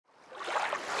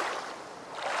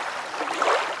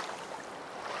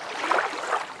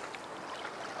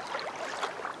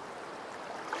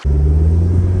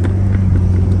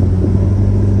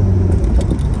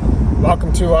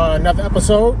to another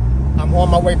episode. I'm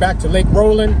on my way back to Lake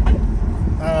Roland.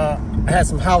 I had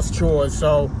some house chores,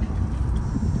 so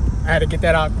I had to get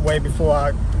that out of the way before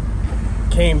I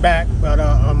came back. But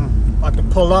I'm about to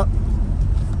pull up,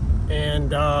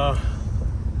 and man,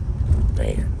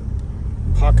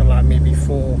 parking lot may be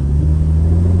full.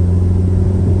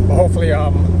 But hopefully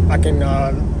I can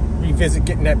revisit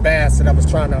getting that bass that I was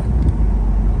trying to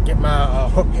get my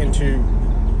hook into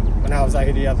when I was out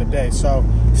here the other day. So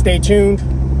stay tuned.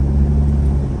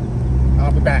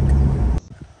 I'll be back.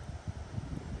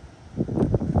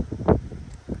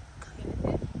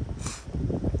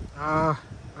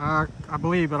 I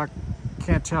believe, but I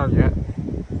can't tell yet.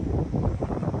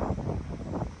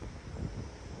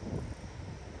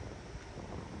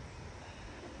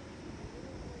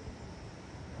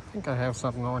 I think I have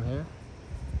something on here.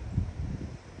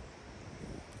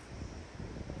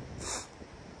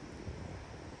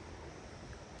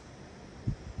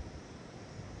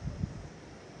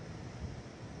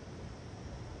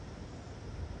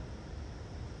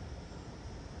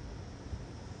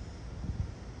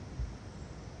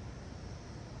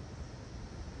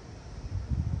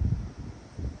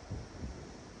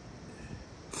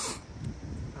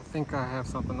 I think I have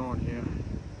something on here.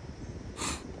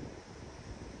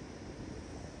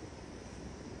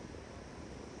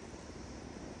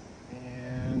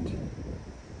 And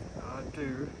I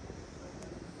do.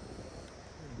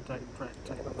 Tighten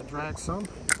up the drag some.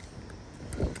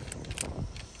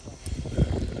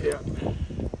 Yeah.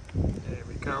 There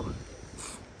we go.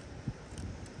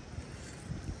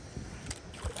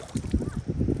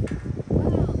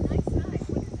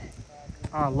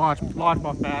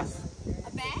 Largemouth bass.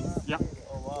 A bass? Yep.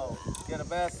 Oh wow. Get a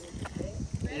bass?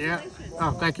 Yeah.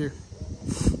 Oh, thank you.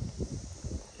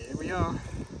 Here we are.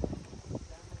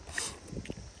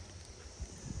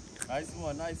 Nice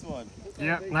one, nice one.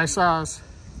 Yeah, nice size.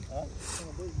 Huh?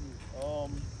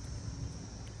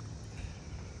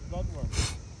 Bloodworm.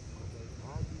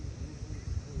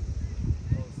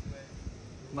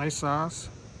 Nice size.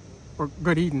 Or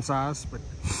good eating size, but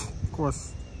of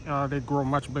course they grow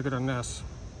much bigger than this.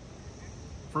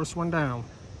 First one down.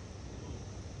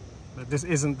 But this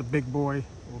isn't the big boy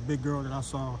or big girl that I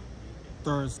saw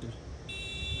Thursday.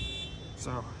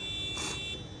 So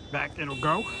back it'll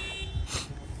go.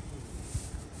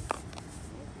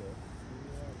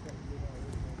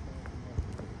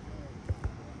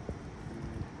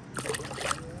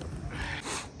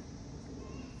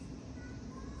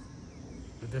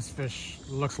 This fish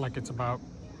looks like it's about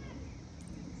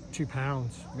 2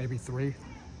 pounds, maybe 3.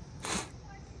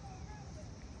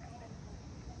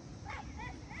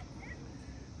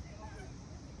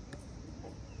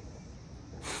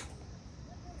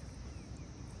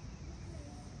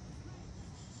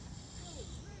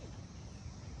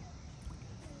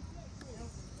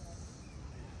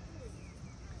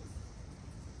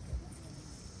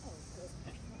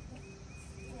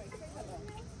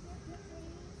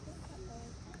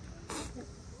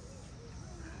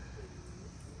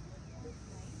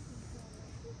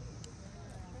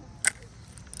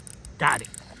 Got it.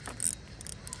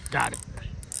 Got it.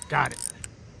 Got it.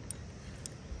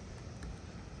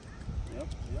 Yep.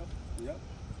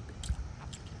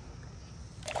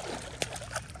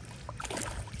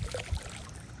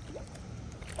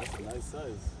 That's a nice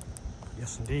size.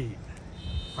 Yes, indeed.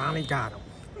 Finally got him.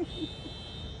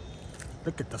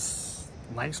 Look at this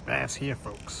nice bass here,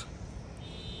 folks.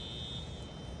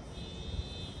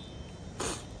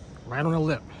 Right on the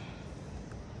lip.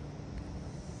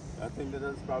 I think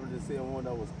that's probably the same one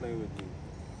that was playing with you.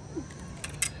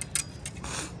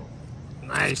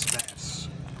 Nice bass.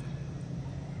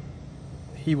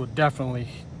 He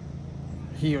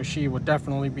or she will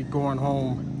definitely be going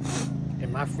home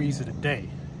in my freezer today.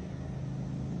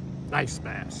 Nice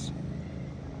bass.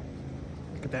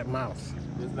 Look at that mouth.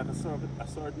 It's like a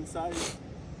certain size.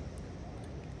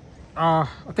 I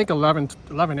think 11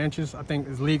 inches, I think,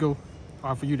 is legal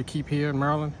for you to keep here in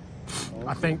Maryland. Okay.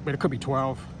 I think, but it could be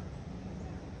 12.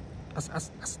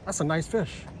 That's a nice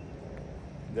fish.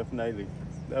 Definitely.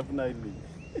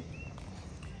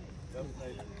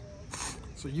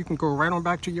 So you can go right on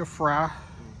back to your fry.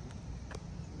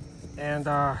 And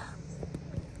but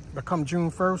come June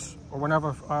 1st or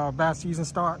whenever bass season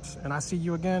starts and I see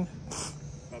you again,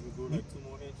 Probably go like 2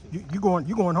 more inches.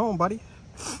 you going home, buddy.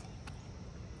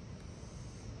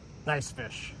 Nice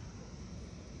fish.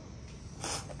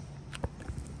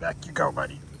 Back you go,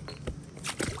 buddy.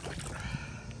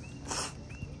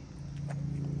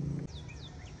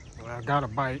 Well, I got a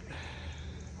bite.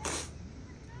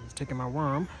 He's taking my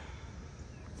worm.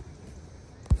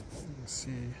 Let's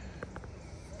see.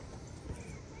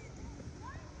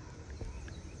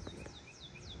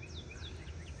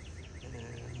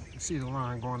 See the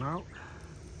line going out.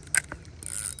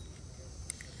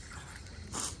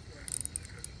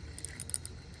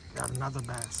 Got another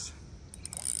bass.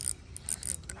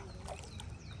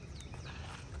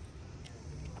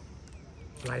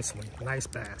 Nice one. Nice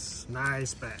bass.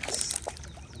 Nice bass.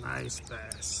 Nice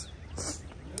bass.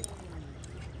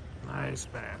 Nice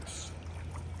bass.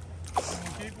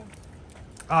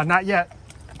 Not yet.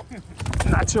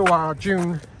 Not till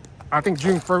June. I think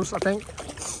June 1st, I think.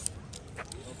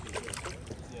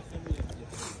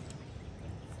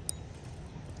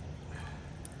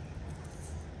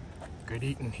 Good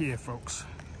eating here, folks.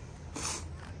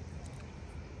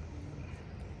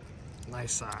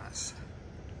 Nice size.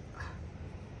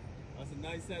 That's a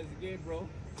nice size again, bro.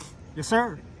 Yes,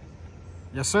 sir.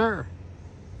 Yes, sir.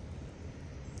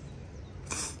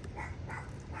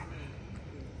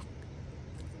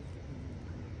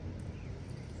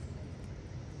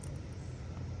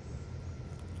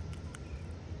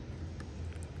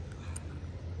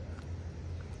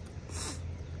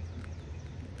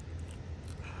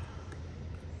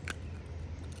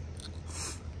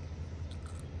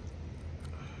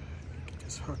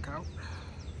 Hook out.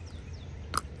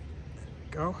 There we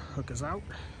go. Hook is out.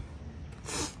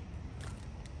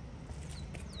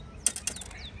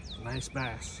 Nice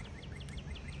bass.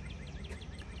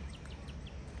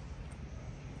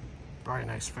 Very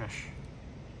nice fish.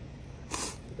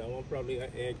 That one probably got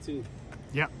egg too.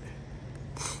 Yep.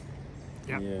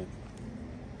 Yep. Yeah.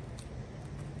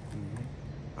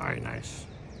 Very nice.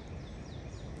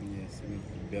 Yes,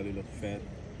 belly look fat.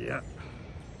 Yep.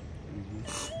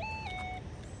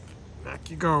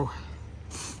 Back you go.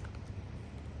 So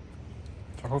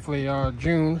hopefully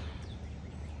June,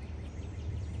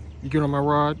 you get on my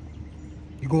rod,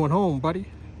 you going home, buddy.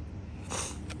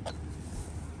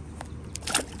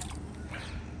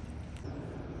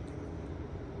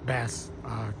 Bass,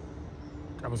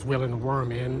 I was reeling the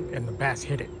worm in and the bass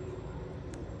hit it.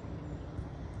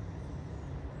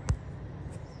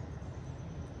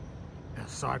 I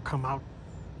saw it come out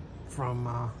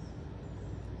from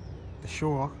the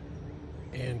shore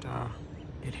and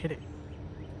it hit it.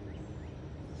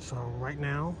 So right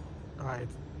now, I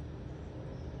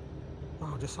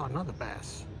just saw another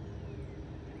bass.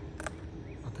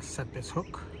 About to set this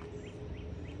hook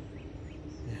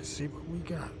and see what we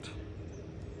got.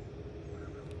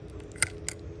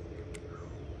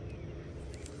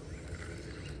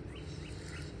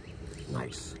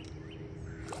 Nice.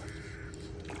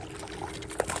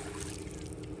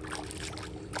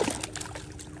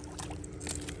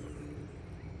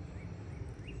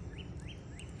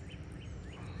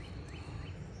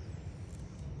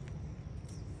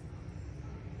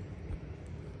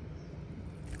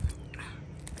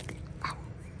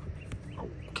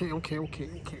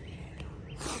 Okay.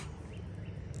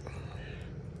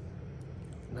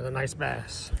 Another nice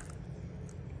bass.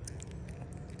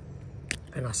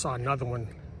 And I saw another one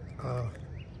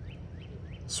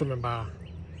swimming by.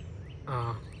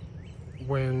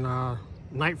 When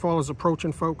nightfall is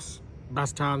approaching, folks,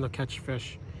 best time to catch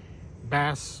fish.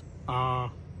 Bass,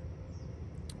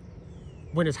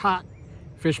 when it's hot,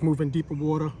 fish move in deeper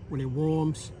water. When it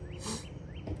warms,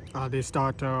 they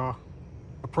start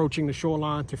approaching the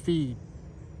shoreline to feed.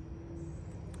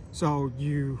 So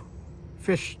you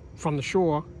fish from the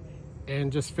shore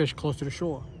and just fish close to the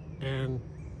shore, and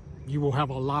you will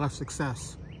have a lot of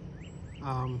success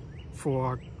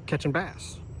for catching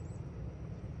bass.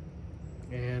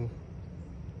 And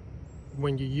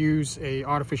when you use a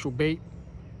artificial bait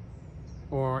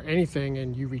or anything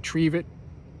and you retrieve it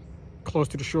close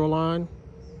to the shoreline,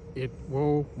 it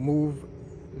will move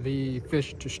the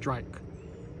fish to strike.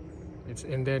 It's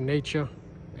in their nature,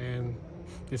 and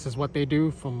this is what they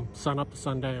do from sun up to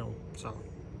sundown. So,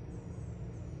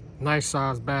 nice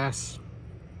sized bass.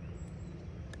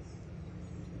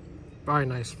 Very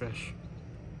nice fish.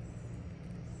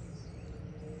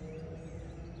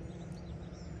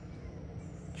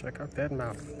 Check out that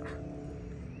mouth.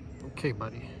 Okay,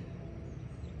 buddy.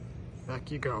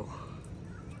 Back you go.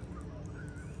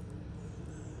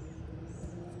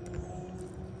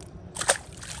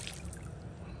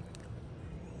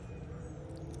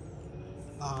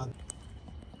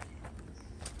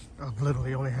 I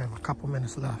literally only have a couple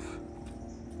minutes left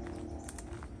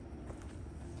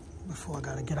before I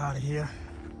gotta get out of here.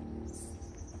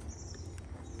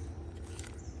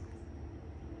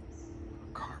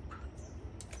 Carp.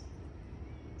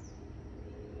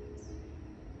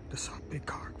 This is a big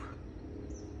carp.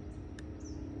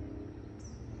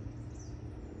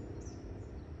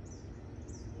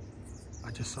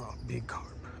 I just saw a big carp.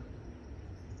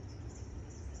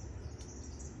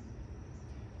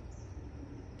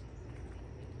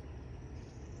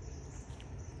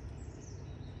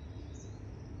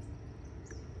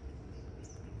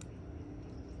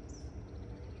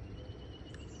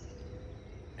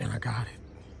 got it.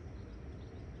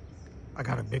 I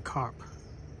got a big carp.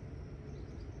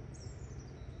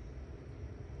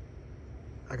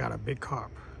 I got a big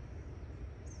carp.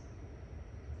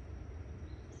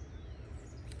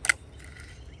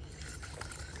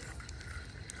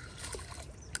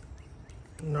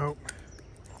 Nope.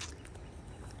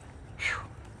 Whew.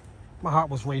 My heart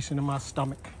was racing in my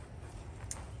stomach.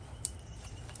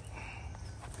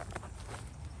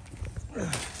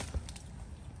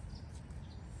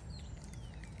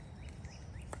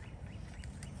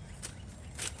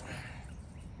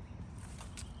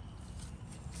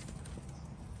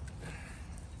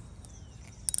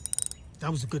 That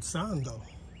was a good sign, though.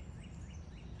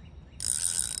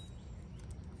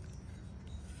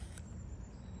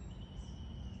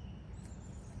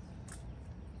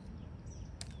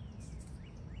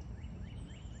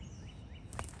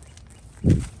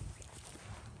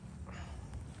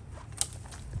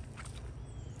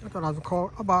 I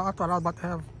thought I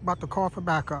was about to call for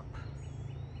backup.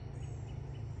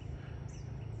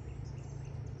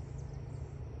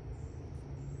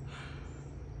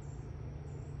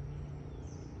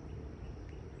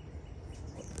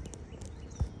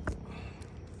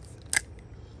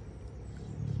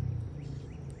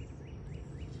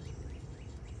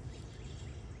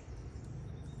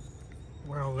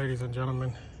 Well, ladies and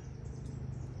gentlemen,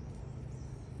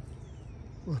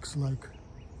 looks like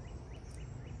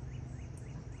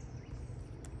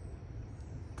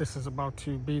this is about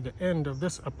to be the end of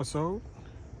this episode.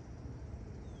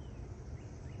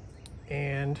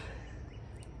 And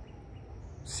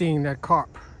seeing that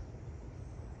carp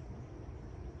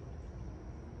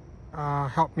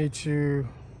helped me to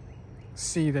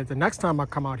see that the next time I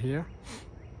come out here,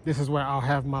 this is where I'll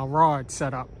have my rod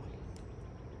set up.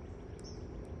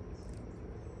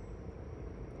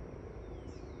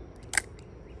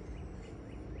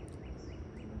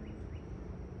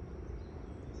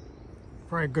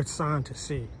 Very good sign to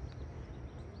see.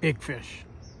 Big fish.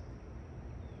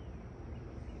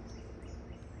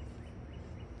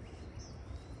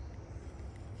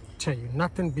 Tell you,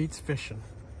 nothing beats fishing.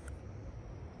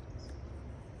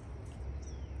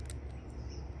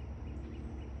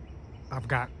 I've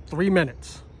got 3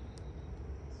 minutes.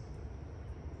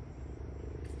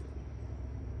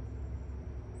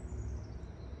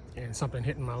 And something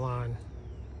hitting my line.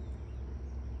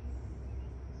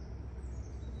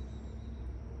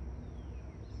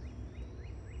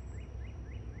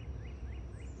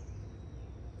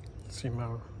 See my,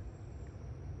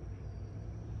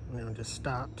 just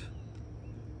stopped.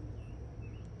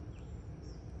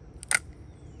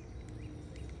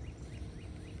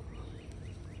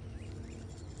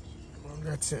 Well,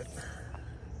 that's it.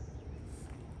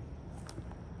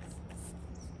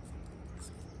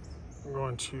 I'm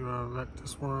going to let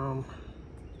this worm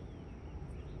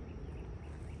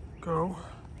go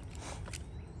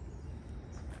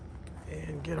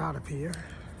and get out of here.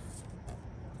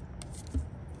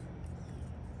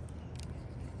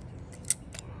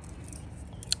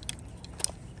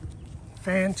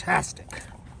 Fantastic.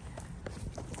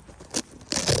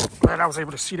 Glad I was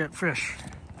able to see that fish.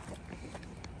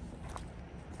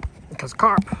 Because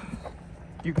carp,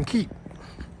 you can keep.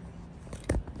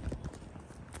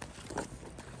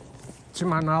 To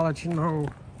my knowledge, no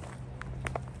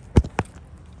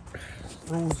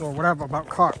rules or whatever about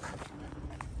carp.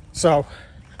 So,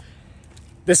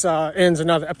 this ends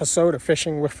another episode of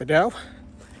Fishing with Fidel.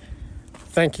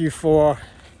 Thank you for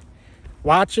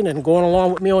watching and going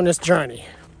along with me on this journey.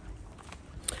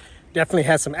 Definitely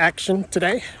had some action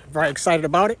today. Very excited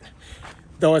about it.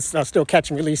 Though it's still catch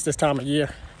and release this time of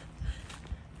year.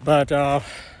 But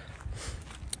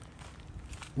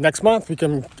next month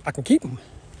I can keep them.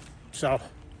 So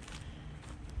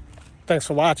thanks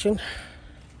for watching.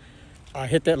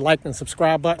 Hit that like and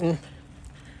subscribe button.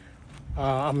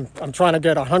 I'm trying to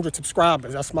get 100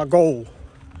 subscribers. That's my goal.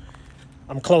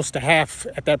 I'm close to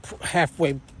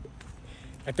halfway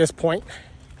at this point.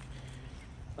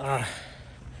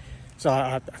 So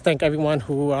I thank everyone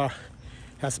who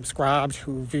has subscribed,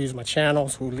 who views my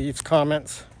channels, who leaves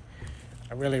comments.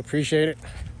 I really appreciate it.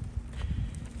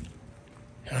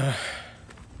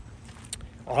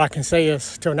 All I can say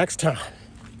is, till next time,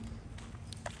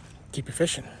 keep it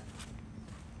fishing.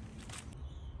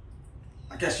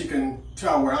 I guess you can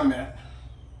tell where I'm at.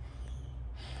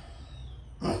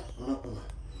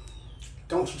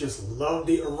 Don't you just love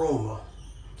the aroma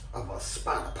of a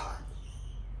spider pot?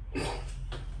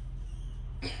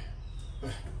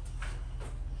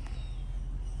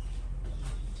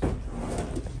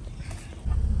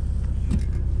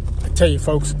 I tell you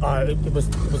folks, it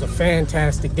was a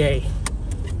fantastic day.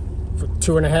 For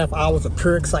 2.5 hours of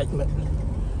pure excitement.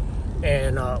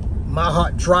 And my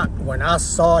heart dropped when I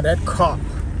saw that carp.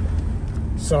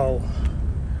 So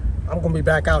I'm gonna be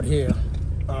back out here.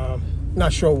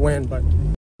 Not sure when, but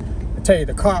I tell you,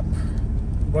 the carp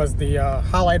was the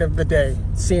highlight of the day,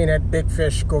 seeing that big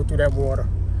fish go through that water.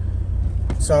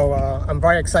 So I'm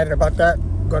very excited about that.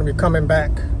 I'm gonna be coming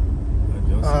back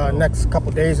next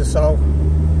couple days or so.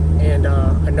 And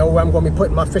I know where I'm gonna be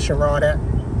putting my fishing rod at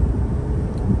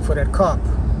for that carp.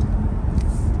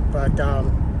 But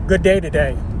good day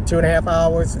today. 2.5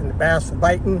 hours and the bass were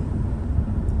biting.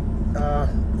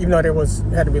 Even though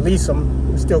they had to release them,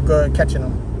 it was still good catching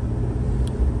them.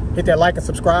 Hit that like and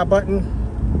subscribe button.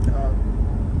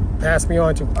 Pass me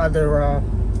on to other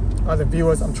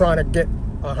viewers. I'm trying to get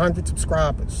 100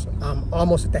 subscribers. I'm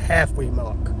almost at the halfway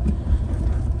mark.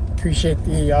 Appreciate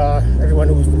the everyone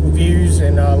who views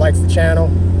and likes the channel,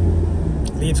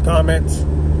 leaves comments.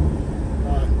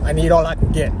 I need all I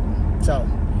can get. So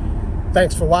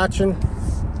thanks for watching.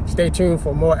 Stay tuned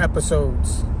for more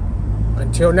episodes.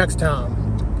 Until next time,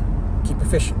 keep it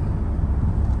fishing.